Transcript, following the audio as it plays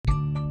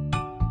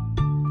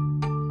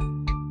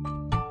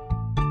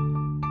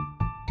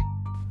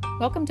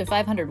Welcome to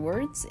 500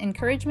 Words,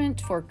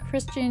 Encouragement for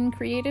Christian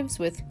Creatives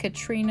with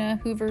Katrina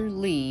Hoover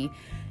Lee.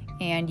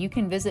 And you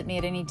can visit me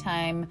at any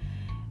time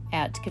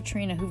at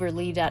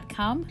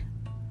katrinahooverlee.com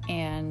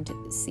and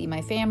see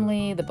my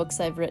family, the books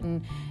I've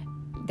written.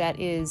 That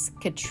is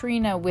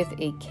Katrina with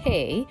a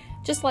K,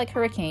 just like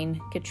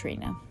Hurricane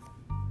Katrina.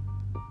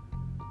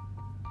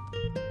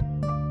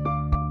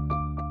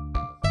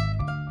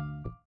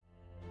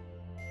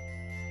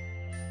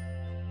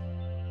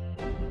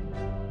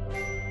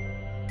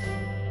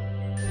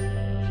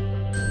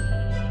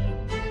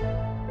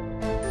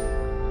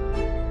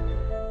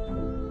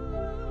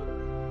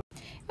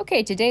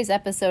 Okay, today's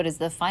episode is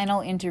the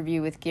final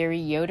interview with Gary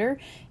Yoder.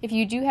 If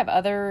you do have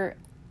other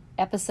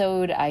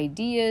episode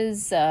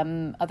ideas,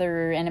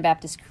 other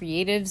Anabaptist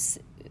creatives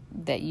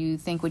that you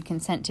think would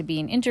consent to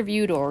being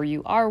interviewed, or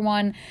you are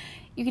one,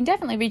 you can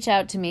definitely reach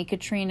out to me,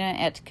 Katrina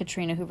at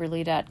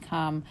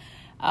katrinahooverlee.com.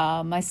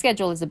 My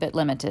schedule is a bit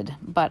limited,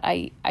 but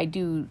I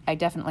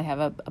definitely have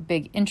a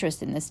big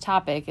interest in this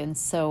topic, and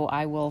so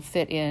I will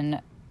fit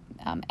in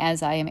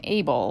as I am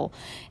able,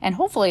 and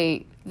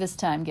hopefully this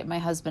time get my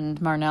husband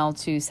Marnell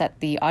to set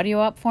the audio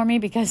up for me,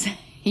 because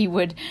he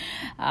would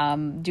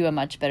do a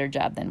much better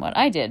job than what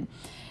I did.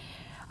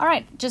 All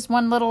right, just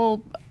one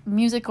little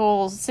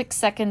musical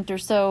 6-second or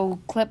so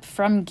clip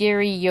from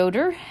Gary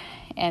Yoder,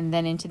 and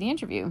then into the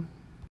interview.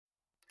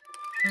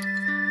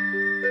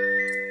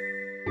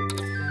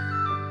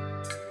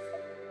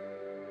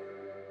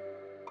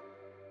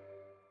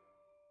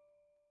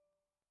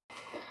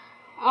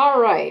 All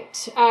right,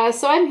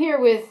 so I'm here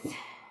with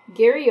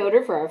Gary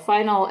Yoder for our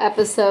final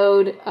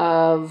episode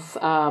of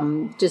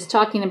just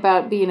talking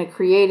about being a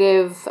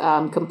creative,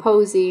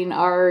 composing,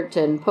 art,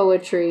 and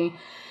poetry.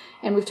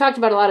 And we've talked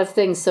about a lot of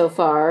things so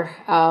far.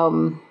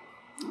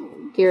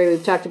 Gary,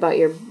 we've talked about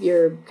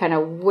your kind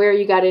of where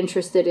you got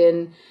interested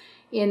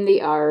in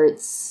the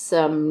arts,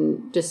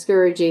 some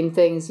discouraging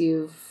things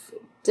you've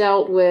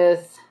dealt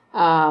with.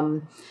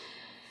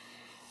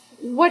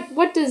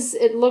 What does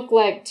it look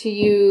like to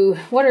you?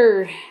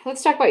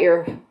 Let's talk about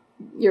your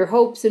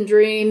hopes and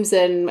dreams,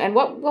 and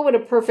what would a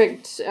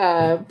perfect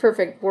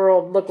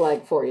world look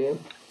like for you?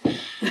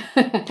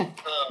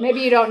 Maybe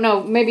you don't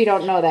know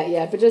that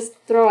yet, but just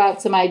throw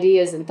out some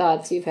ideas and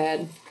thoughts you've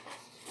had.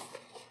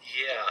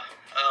 Yeah.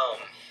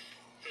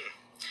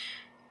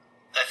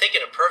 I think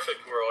in a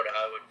perfect world,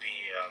 I would be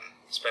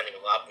spending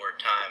a lot more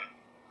time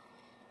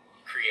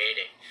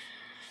creating.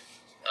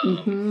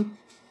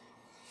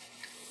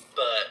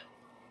 But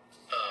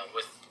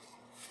with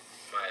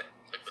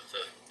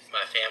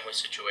my family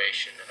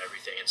situation and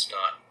everything, it's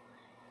not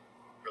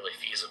really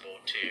feasible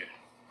to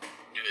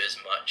do as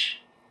much.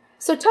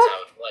 So as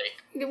I would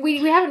like. We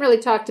haven't really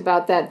talked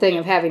about that thing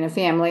of having a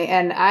family,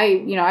 and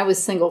I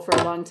was single for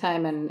a long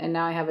time, and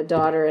now I have a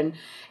daughter, and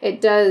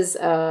it does,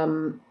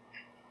 and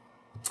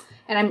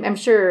I'm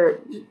sure,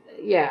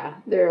 yeah,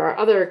 there are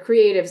other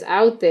creatives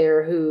out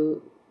there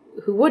who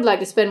would like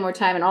to spend more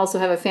time and also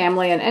have a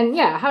family, and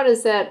yeah, how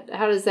does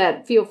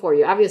that feel for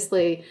you?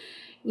 Obviously,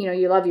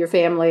 you love your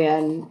family,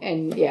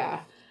 and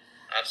yeah.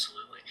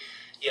 Absolutely.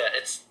 Yeah,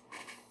 it's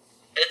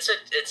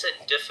a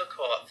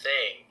difficult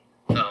thing.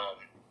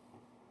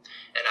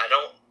 And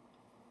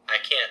I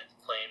can't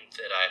claim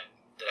that I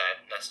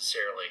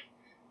necessarily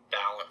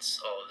balance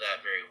all of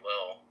that very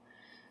well.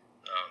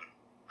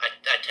 I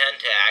tend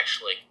to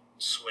actually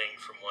swing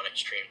from one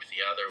extreme to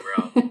the other, where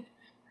I'll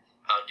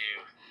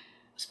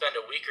spend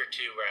a week or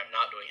two where I'm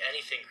not doing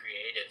anything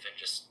creative and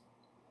just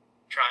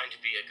trying to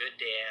be a good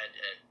dad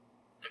and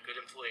a good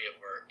employee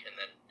at work, and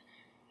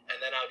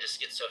then I'll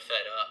just get so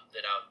fed up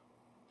that I'll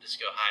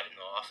just go hide in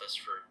the office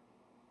for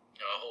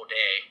a whole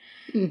day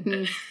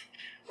and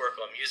work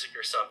on music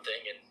or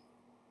something. And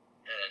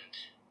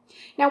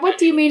now, what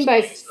do you mean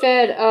by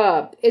fed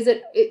up? Is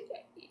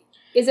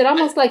it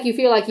almost like you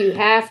feel like you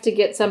have to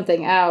get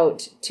something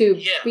out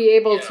to be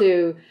able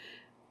to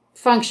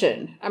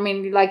function? I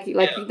mean, like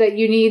that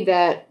you need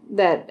that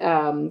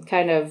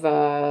kind of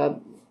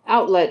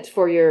outlet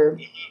for your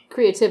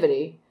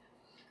creativity.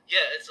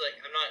 Yeah, it's like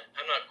I'm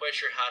not quite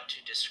sure how to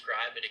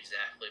describe it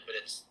exactly, but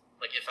it's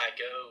like if I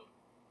go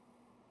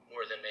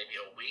more than maybe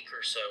a week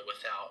or so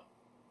without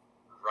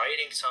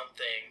writing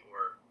something,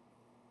 or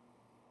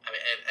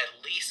at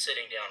least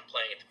sitting down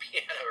playing at the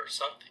piano or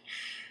something,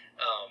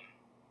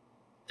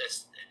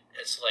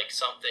 it's like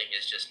something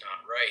is just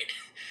not right.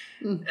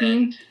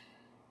 And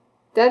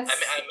I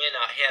may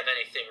not have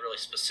anything really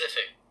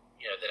specific,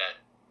 that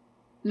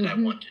I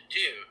want to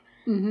do,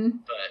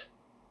 but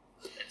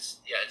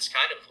it's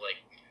kind of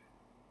like,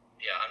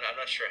 I'm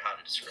not sure how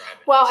to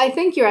describe it. Well, I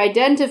think you're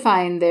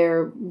identifying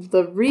there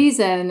the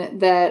reason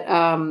that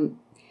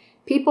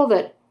people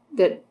that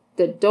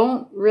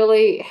don't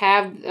really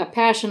have a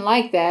passion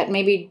like that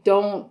maybe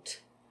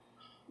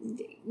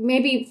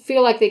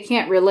feel like they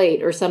can't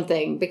relate or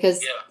something,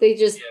 because they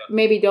just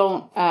maybe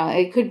don't.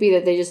 It could be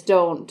that they just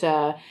don't.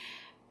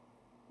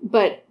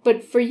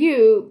 But for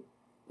you,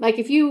 like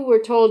if you were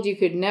told you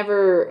could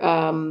never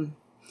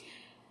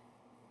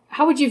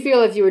how would you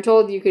feel if you were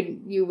told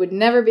you would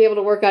never be able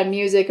to work on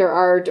music or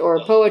art or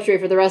poetry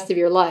for the rest of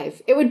your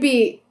life? It would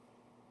be,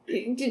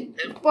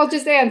 well,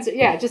 just answer.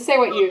 Yeah, just say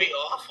what you. It would be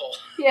awful.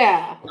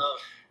 Yeah.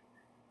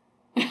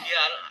 Yeah.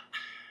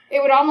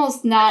 It would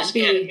almost not I just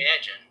be. can't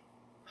imagine.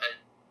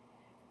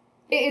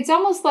 It's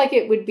almost like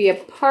it would be a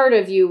part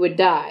of you would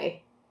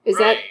die. Is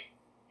right.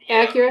 that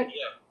accurate?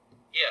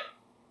 Yeah.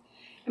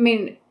 I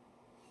mean,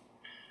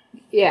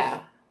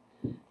 yeah.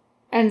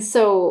 And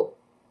so,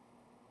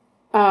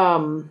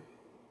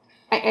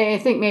 I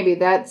think maybe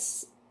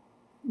that's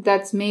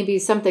maybe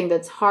something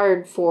that's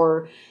hard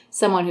for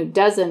someone who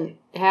doesn't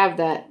have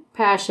that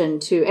passion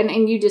to,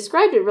 and you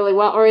described it really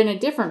well, or in a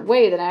different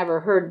way than I ever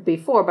heard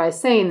before, by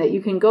saying that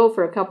you can go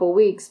for a couple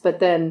weeks, but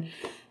then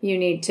you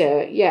need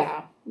to,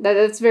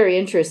 that's very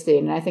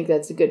interesting, and I think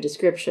that's a good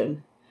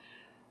description.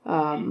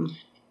 And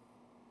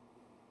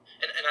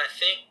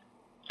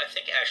I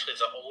think actually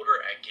the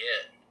older I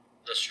get,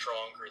 the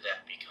stronger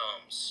that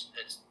becomes.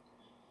 It's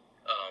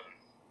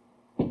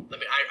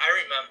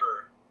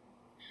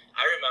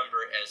I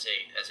remember as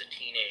a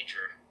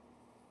teenager,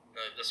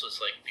 this was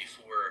like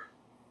before,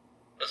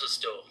 this was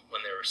still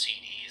when there were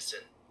CDs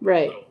and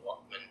little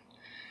Walkman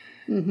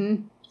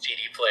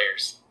CD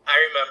players. I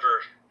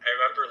remember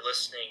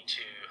listening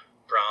to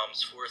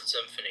Brahms' Fourth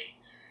Symphony,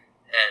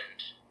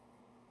 and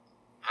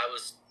I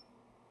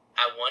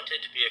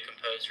wanted to be a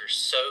composer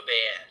so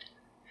bad,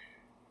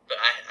 but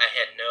I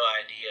had no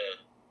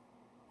idea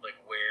like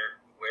where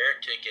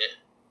to get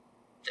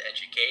the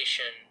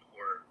education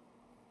or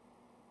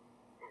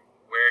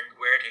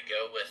where to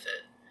go with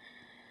it.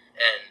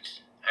 And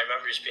I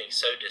remember just being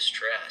so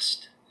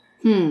distressed.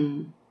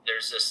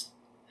 There's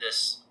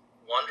this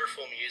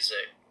wonderful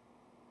music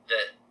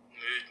that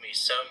moved me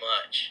so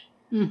much,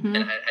 and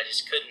I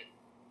just couldn't.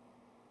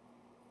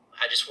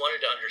 I just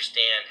wanted to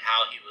understand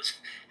how he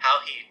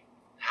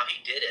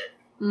did it,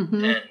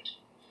 and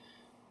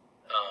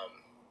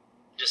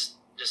just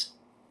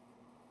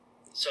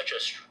such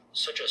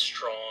a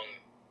strong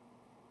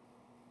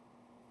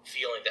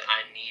feeling that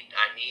I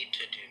need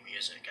to do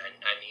music.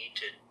 I need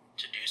to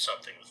do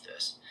something with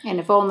this. And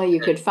if only you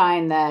could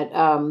find that,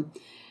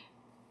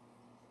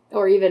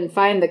 or even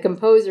find the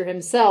composer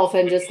himself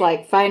and just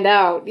like find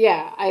out,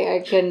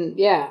 I can,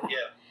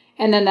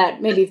 And then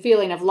that maybe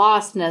feeling of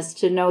lostness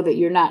to know that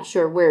you're not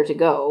sure where to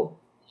go.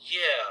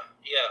 Yeah.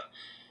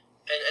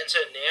 And so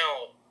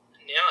now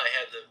I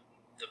have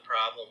the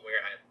problem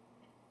where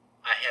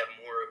I have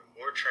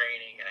more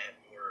training, I have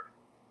more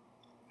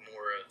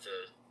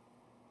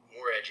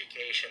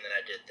education than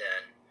I did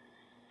then.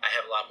 I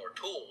have a lot more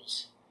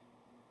tools,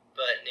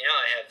 but now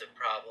I have the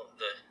problem,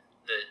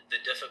 the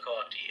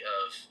difficulty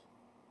of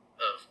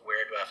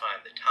where do I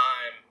find the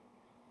time?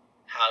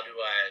 How do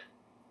I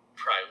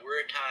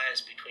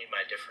prioritize between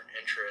my different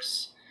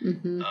interests?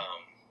 And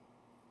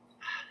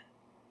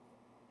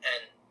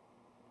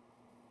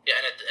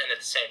at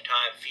the same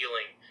time,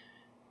 feeling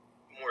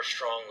more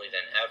strongly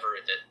than ever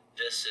that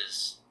this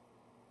is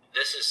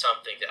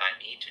something that I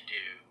need to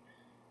do.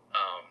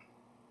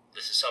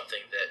 This is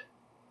something that,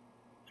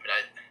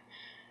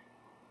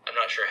 I'm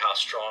not sure how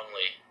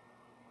strongly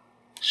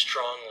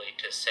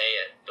to say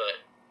it,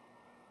 but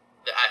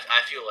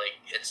I feel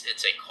like it's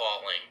a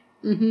calling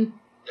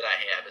that I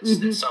have.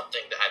 It's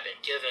something that I've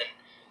been given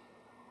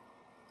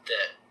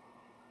that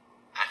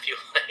I feel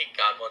like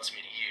God wants me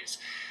to use.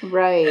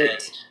 Right.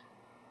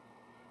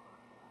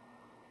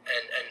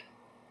 And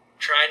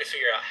trying to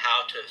figure out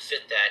how to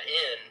fit that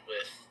in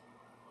with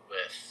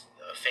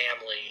a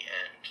family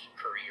and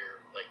career.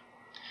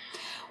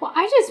 Well,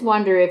 I just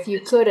wonder if you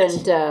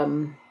couldn't.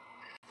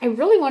 I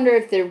really wonder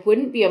if there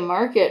wouldn't be a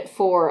market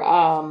for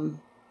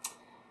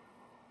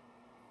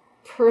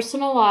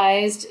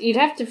personalized. You'd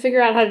have to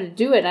figure out how to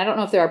do it. And I don't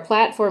know if there are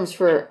platforms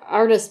for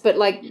artists, but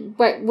like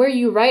where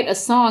you write a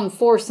song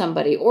for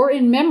somebody or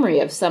in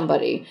memory of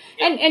somebody,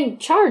 and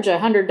charge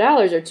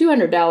 $100 or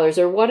 $200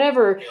 or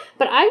whatever.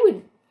 But I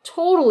would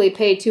totally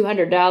pay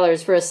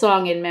 $200 for a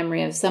song in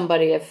memory of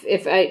somebody if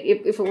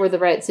it were the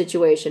right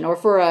situation, or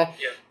for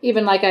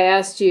even like I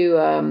asked you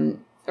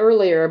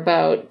earlier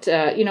about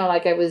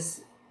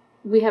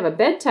we have a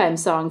bedtime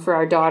song for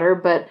our daughter,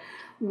 but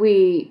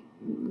we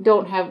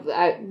don't have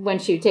when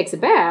she takes a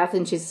bath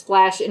and she's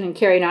splashing and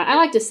carrying on. I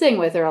like to sing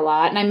with her a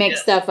lot, and I make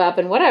stuff up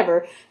and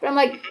whatever. But I'm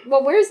like,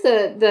 well, where's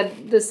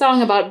the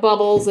song about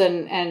bubbles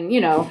and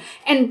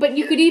but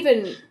you could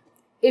even,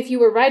 if you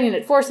were writing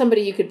it for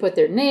somebody, you could put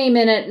their name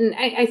in it. And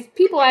I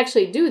people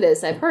actually do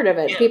this. I've heard of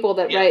it. People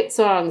that write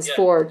songs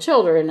for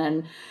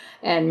children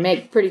and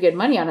make pretty good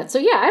money on it. So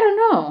I don't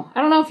know.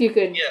 I don't know if you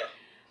could. And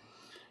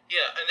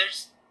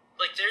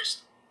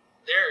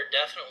there are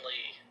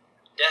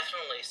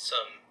definitely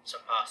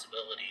some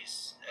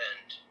possibilities,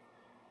 and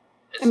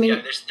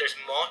it's, there's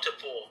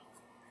multiple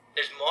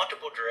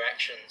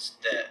directions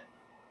that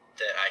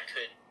I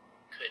could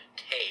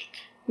take.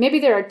 Maybe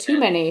there are too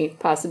many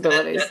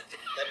possibilities.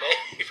 That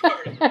may be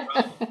part of the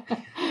problem.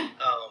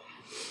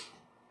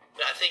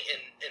 But I think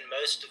in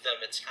most of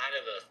them, it's kind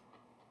of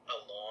a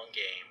long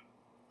game.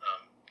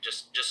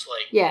 Just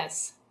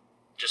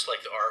just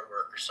like the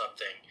artwork or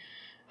something,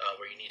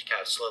 where you need to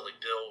kind of slowly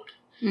build.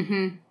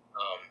 Mm-hmm.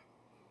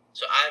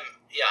 So I'm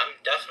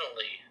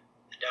definitely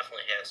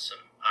has some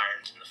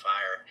irons in the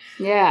fire.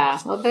 Yeah,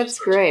 well, that's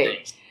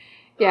great.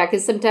 Yeah,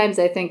 because sometimes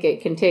I think it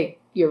can take,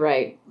 you're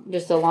right,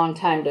 just a long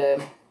time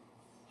to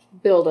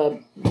build a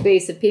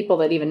base of people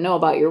that even know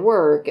about your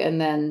work,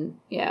 and then,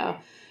 yeah.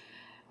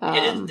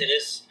 It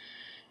is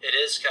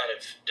kind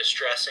of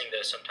distressing,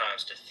 though,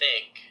 sometimes to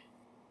think,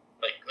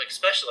 like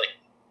especially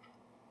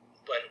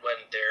like when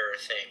there are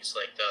things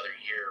like the other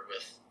year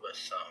with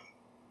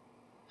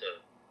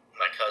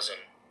my cousin,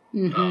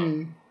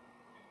 Mm-hmm.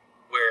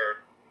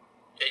 where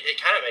it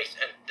kind of makes,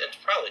 and it's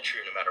probably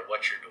true no matter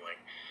what you're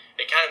doing,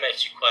 it kind of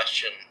makes you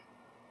question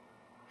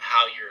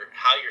how you're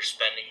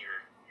spending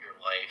your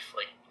life,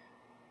 like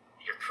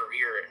your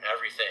career and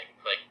everything.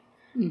 Like,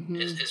 Mm-hmm.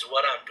 is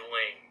what I'm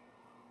doing,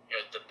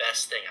 the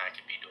best thing I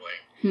could be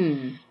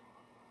doing?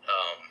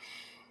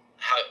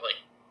 How, like,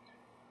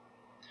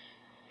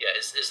 yeah,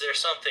 is there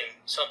something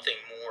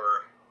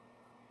more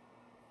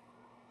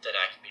that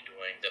I could be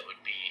doing that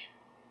would be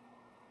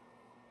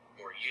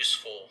more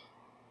useful,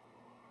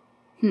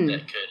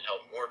 that could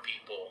help more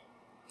people?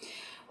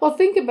 Well,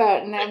 think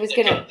about, and I was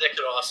going to... That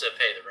could also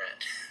pay the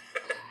rent.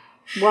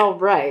 Well,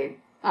 right.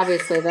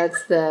 Obviously,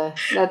 that's the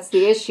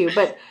issue.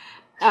 But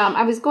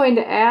I was going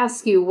to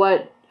ask you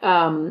what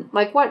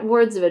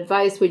words of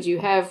advice would you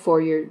have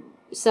for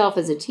yourself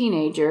as a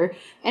teenager?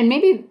 And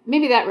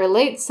maybe that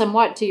relates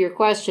somewhat to your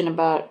question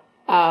about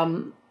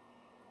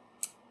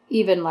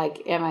even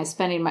like, am I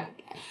spending my...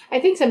 I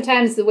think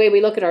sometimes the way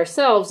we look at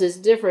ourselves is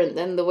different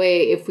than the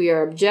way, if we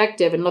are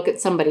objective and look at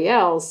somebody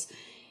else,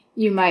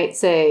 you might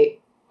say,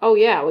 oh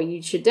yeah, well,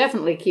 you should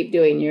definitely keep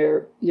doing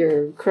your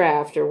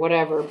craft or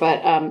whatever.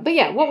 But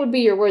yeah, what would be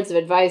your words of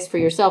advice for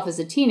yourself as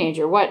a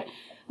teenager? What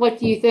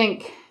do you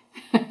think?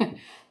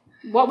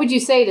 What would you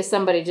say to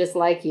somebody just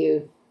like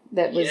you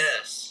that was?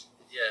 Yes.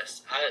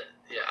 I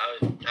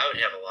would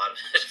have a lot of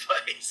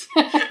advice.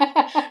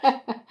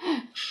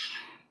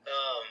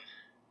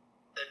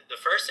 The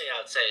first thing I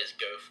would say is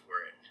go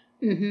for it.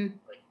 Mm-hmm.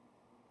 Like,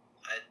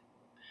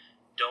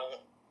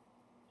 don't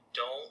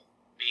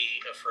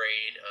be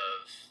afraid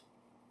of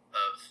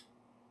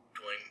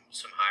doing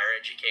some higher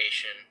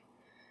education.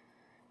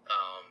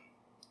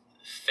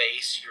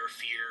 Face your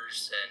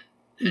fears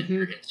and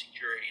your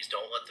insecurities.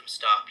 Don't let them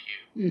stop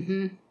you.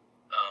 Mm-hmm.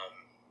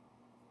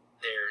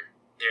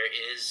 There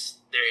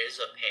is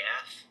a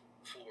path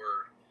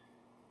for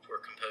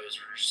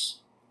composers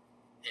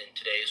in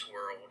today's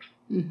world.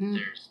 Mm-hmm.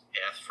 There's a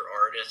path for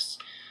artists,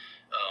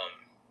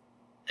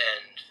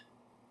 and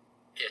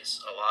it's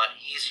a lot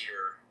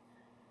easier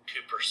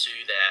to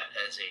pursue that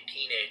as a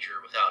teenager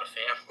without a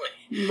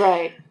family.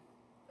 Right.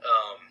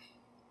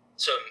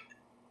 So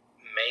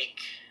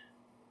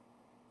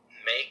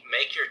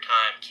make your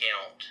time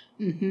count.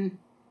 Mm-hmm.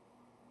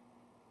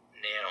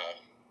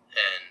 Now,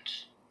 and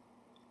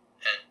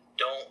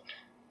don't.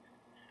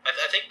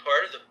 I think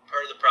part of the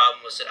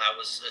problem was that I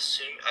was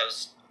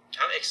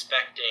kind of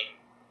expecting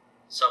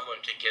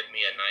someone to give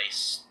me a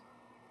nice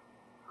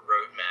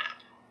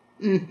roadmap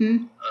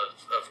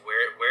of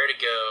where to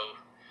go,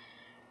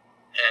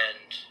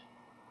 and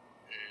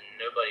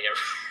nobody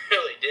ever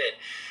really did.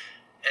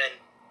 And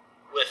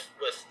with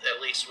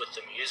at least with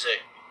the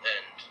music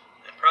and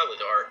probably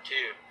the art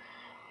too,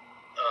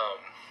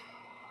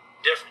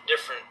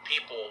 different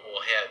people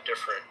will have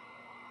different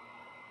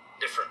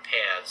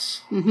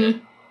paths. Mm-hmm.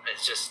 That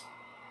it's just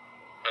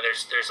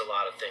there's a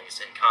lot of things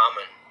in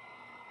common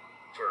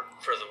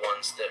for the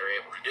ones that are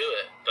able to do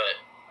it,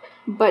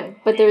 but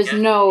there's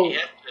no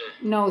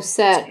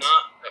set. It's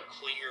not a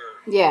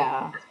clear.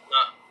 Yeah.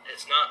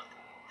 It's not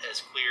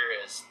as clear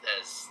as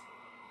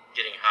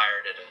getting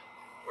hired at a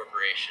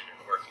corporation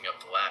and working up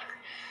the ladder.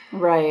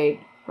 Right.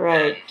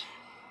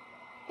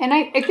 And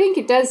I think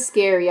it does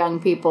scare young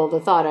people, the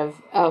thought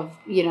of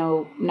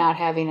not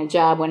having a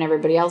job when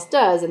everybody else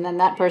does, and then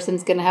that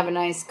person's going to have a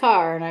nice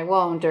car and I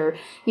won't, or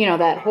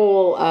that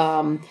whole.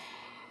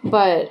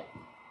 But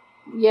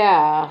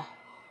yeah,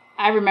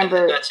 I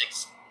remember.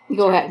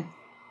 Go ahead.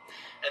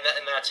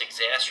 And that's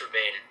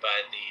exacerbated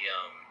by the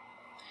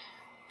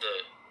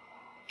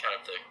kind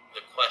of the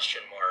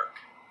question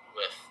mark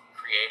with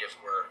creative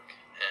work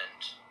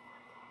and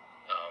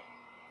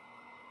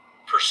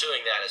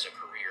pursuing that as a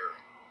career.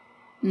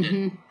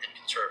 In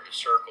conservative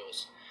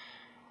circles,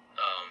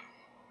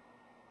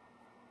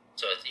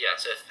 so if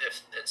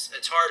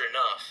it's hard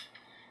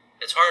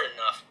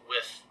enough,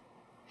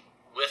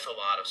 with a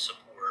lot of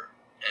support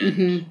and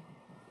the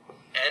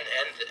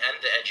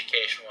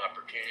educational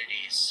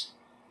opportunities.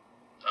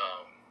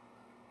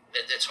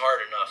 It's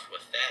hard enough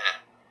with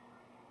that,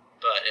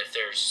 but if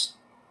there's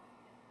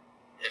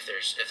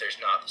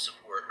not the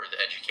support or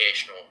the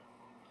educational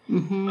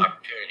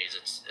opportunities,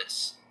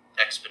 it's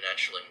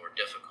exponentially more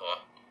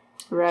difficult.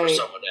 Right. For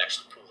someone to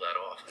actually pull that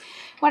off.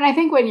 Well, I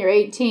think when you're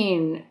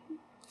 18,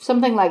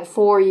 something like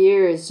 4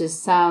 years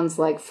just sounds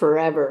like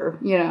forever,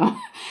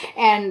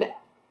 And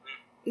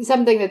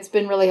something that's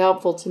been really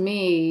helpful to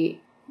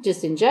me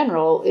just in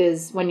general,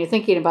 is when you're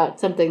thinking about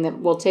something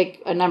that will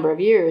take a number of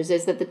years,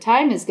 is that the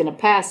time is going to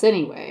pass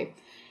anyway.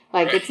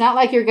 Like, it's not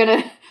like you're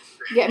going to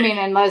get, I mean,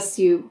 unless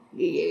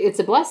it's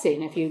a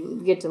blessing if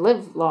you get to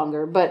live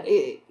longer, but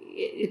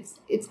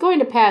it's going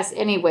to pass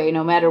anyway,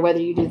 no matter whether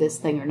you do this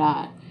thing or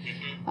not.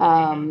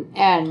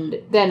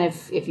 And then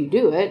if you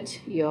do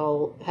it,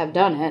 you'll have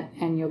done it,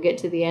 and you'll get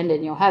to the end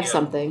and you'll have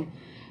something.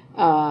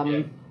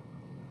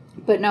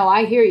 But no,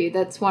 I hear you.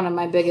 That's one of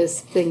my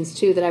biggest things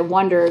too, that I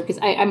wonder, because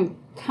I'm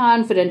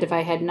confident if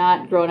I had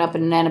not grown up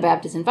in an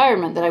Anabaptist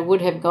environment that I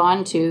would have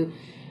gone to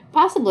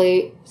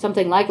possibly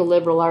something like a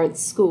liberal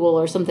arts school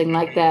or something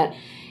like that.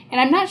 And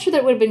I'm not sure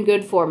that would have been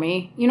good for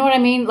me. You know what I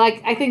mean?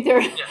 Like, I think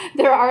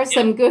there are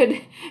some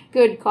good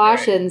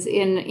cautions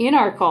in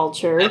our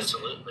culture.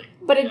 Absolutely.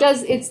 But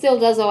it still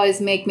does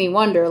always make me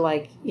wonder,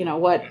 like, you know,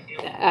 what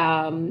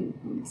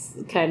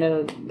kind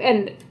of,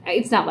 and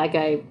it's not like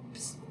I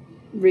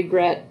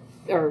regret,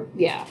 or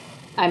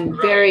I'm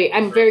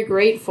very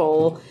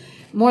grateful,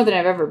 more than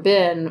I've ever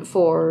been,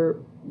 for,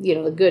 you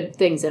know, the good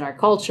things in our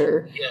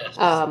culture. Yes.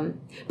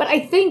 But I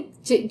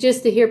think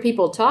just to hear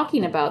people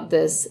talking about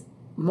this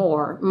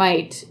more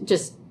might,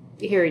 just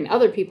hearing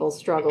other people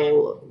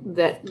struggle,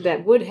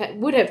 that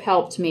would have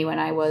helped me when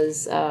I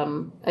was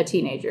a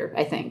teenager,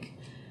 I think.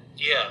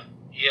 Yeah.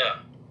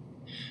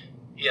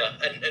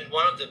 And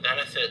one of the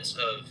benefits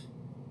of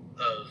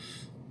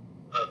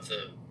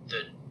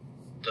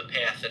the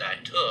path that I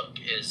took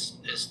is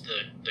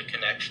the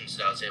connections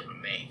that I was able to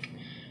make.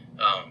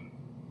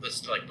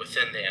 Was like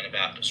within the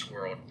Anabaptist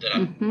world that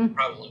I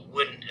probably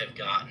wouldn't have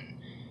gotten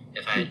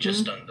if I had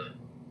just done the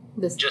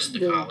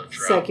college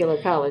route, secular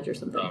college or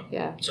something.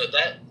 So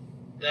that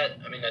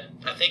I mean,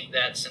 I think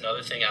that's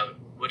another thing I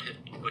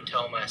would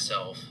tell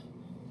myself,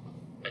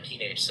 my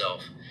teenage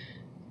self,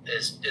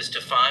 is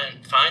to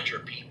find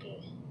your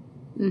people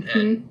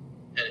and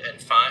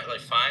find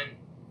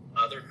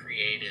other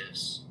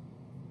creatives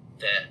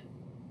that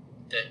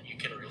you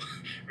can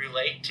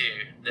relate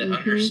to, that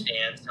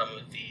understand some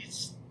of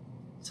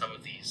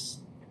these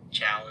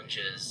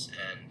challenges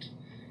and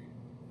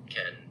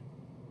can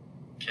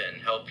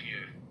help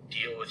you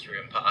deal with your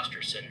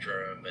imposter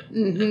syndrome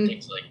and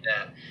things like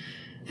that.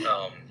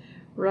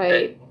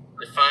 Right.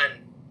 But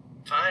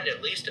find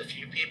at least a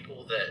few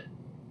people that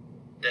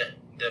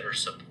are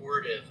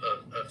supportive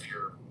of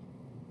your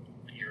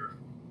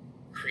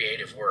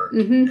creative work,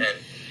 and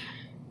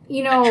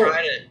you know, and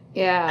try to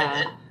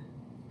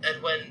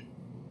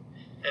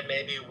and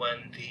maybe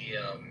when the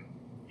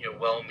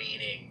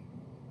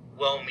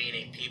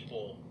well-meaning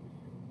people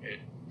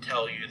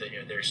tell you that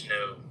there's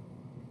no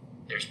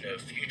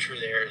future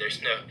there, there's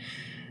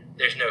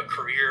no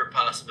career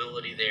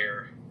possibility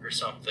there or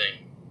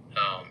something,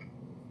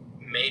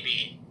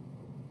 maybe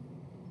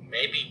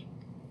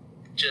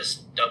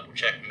just double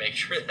check and make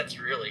sure that's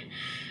really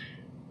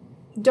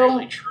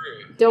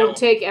true. Don't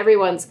take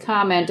everyone's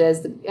comment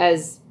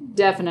as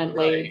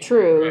definitely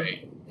true,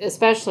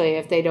 especially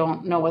if they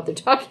don't know what they're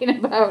talking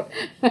about.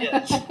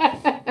 Yes.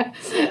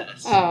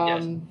 Yes.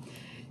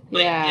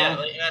 Like,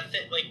 I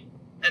think, like,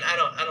 and I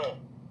don't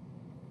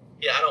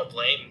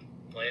blame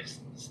the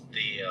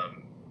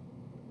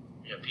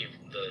people,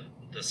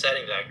 the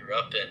setting that I grew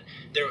up in.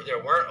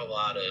 There weren't a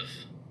lot of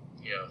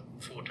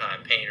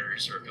full-time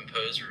painters or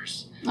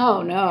composers.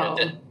 Oh no.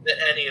 That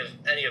any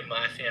of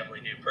my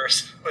family knew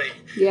personally.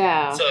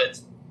 Yeah. So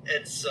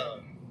it's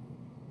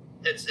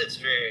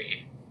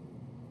very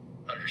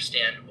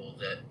understandable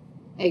that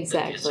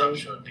exactly the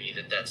assumption would be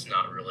that that's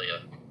not really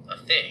a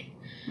thing.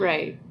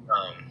 Right.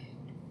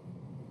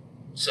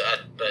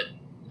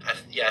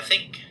 I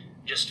think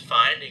just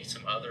finding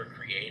some other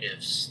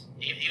creatives,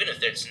 even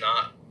if it's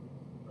not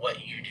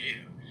what you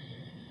do,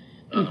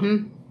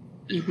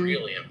 is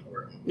really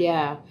important.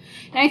 Yeah.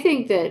 And I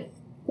think that,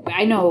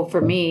 I know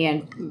for me,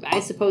 and I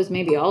suppose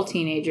maybe all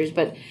teenagers,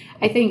 but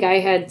I think I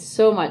had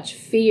so much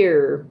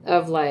fear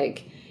of,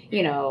 like,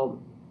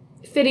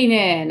 fitting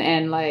in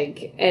and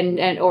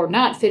or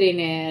not fitting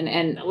in,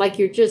 and like,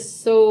 you're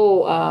just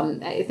so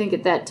I think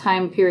at that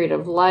time period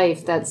of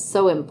life that's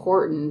so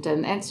important,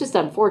 and it's just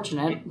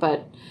unfortunate,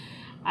 but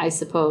I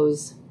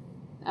suppose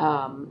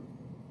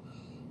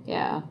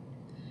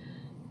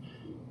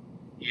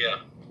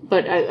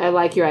but I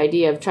like your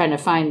idea of trying to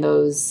find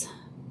those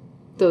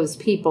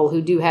people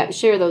who do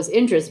share those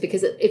interests,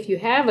 because if you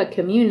have a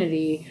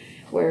community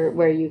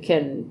where you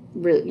can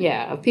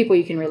of people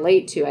you can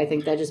relate to, I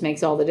think that just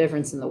makes all the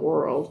difference in the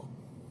world.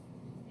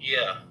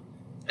 Yeah.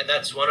 And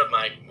that's one of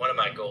my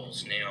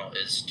goals now,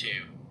 is to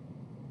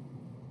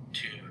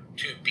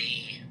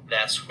be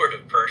that sort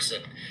of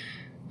person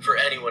for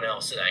anyone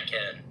else that I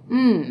can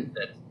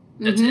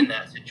that's in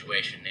that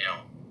situation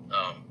now.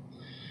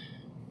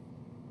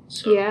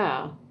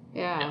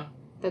 Yeah,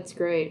 that's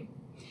great.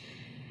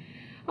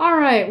 All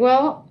right,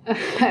 well,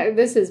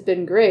 this has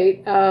been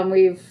great.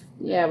 We've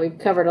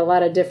covered a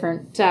lot of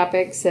different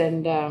topics,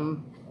 and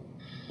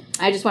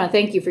I just want to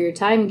thank you for your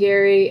time,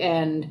 Gary.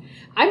 And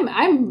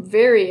I'm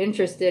very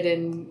interested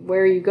in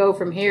where you go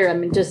from here. I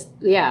mean,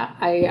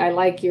 I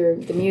like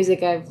the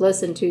music I've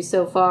listened to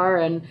so far,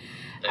 and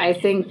I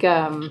think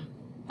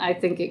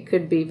it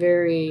could be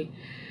very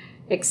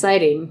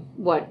exciting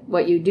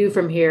what you do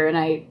from here,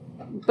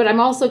 but I'm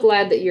also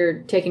glad that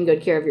you're taking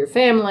good care of your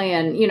family,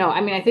 and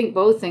I think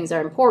both things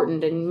are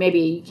important, and maybe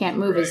you can't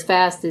move as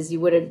fast as you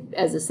would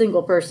as a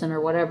single person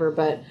or whatever,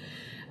 but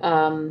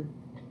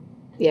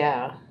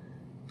yeah,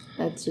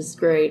 that's just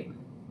great.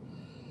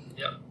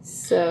 Yep.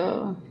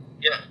 So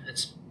yeah,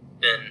 it's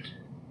been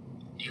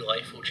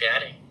delightful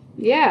chatting.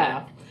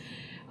 Yeah.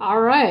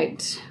 All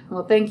right.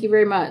 Well, thank you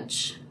very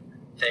much.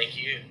 Thank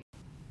you.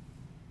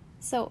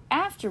 So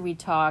after we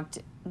talked,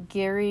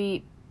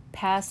 Gary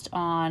passed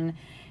on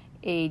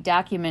a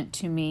document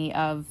to me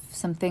of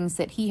some things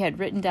that he had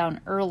written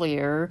down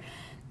earlier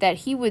that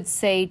he would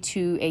say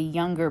to a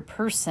younger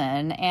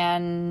person.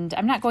 And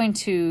I'm not going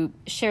to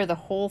share the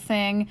whole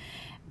thing,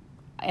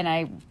 and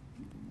I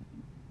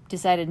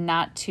decided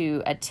not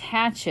to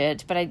attach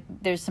it, but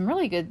there's some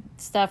really good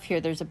stuff here.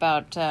 There's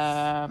about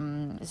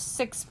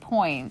 6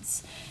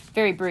 points,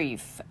 very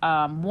brief.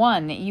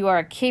 1, you are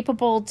a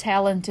capable,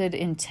 talented,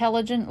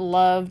 intelligent,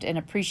 loved, and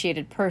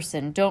appreciated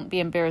person. Don't be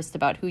embarrassed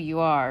about who you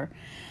are.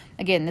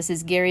 Again, this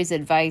is Gary's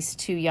advice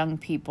to young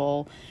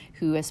people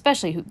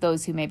especially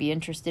those who may be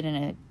interested in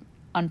an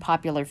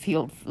unpopular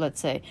field,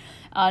 let's say.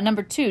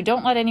 Number 2,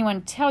 don't let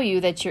anyone tell you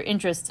that your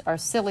interests are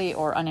silly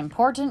or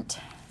unimportant.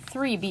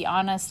 3, be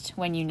honest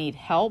when you need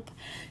help.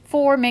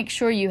 4, make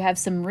sure you have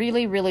some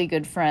really, really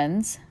good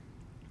friends.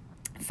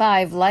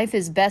 5, life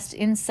is best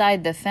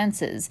inside the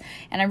fences.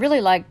 And I really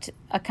liked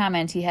a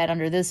comment he had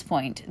under this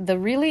point. The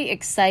really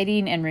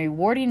exciting and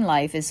rewarding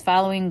life is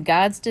following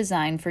God's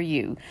design for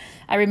you.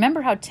 I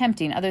remember how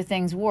tempting other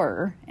things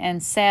were,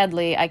 and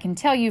sadly, I can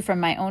tell you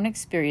from my own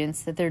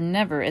experience that they're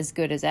never as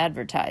good as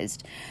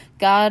advertised.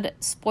 God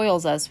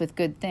spoils us with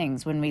good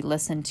things when we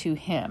listen to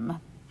Him.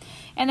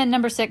 And then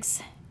number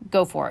 6,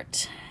 go for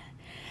it.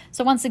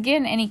 So once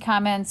again, any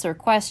comments or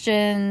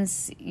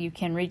questions, you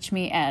can reach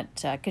me at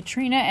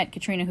Katrina at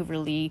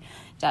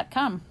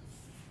KatrinaHooverLea.com.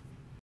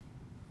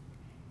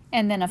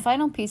 And then a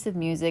final piece of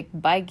music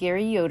by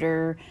Gary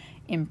Yoder,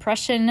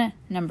 Impression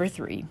number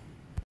 3.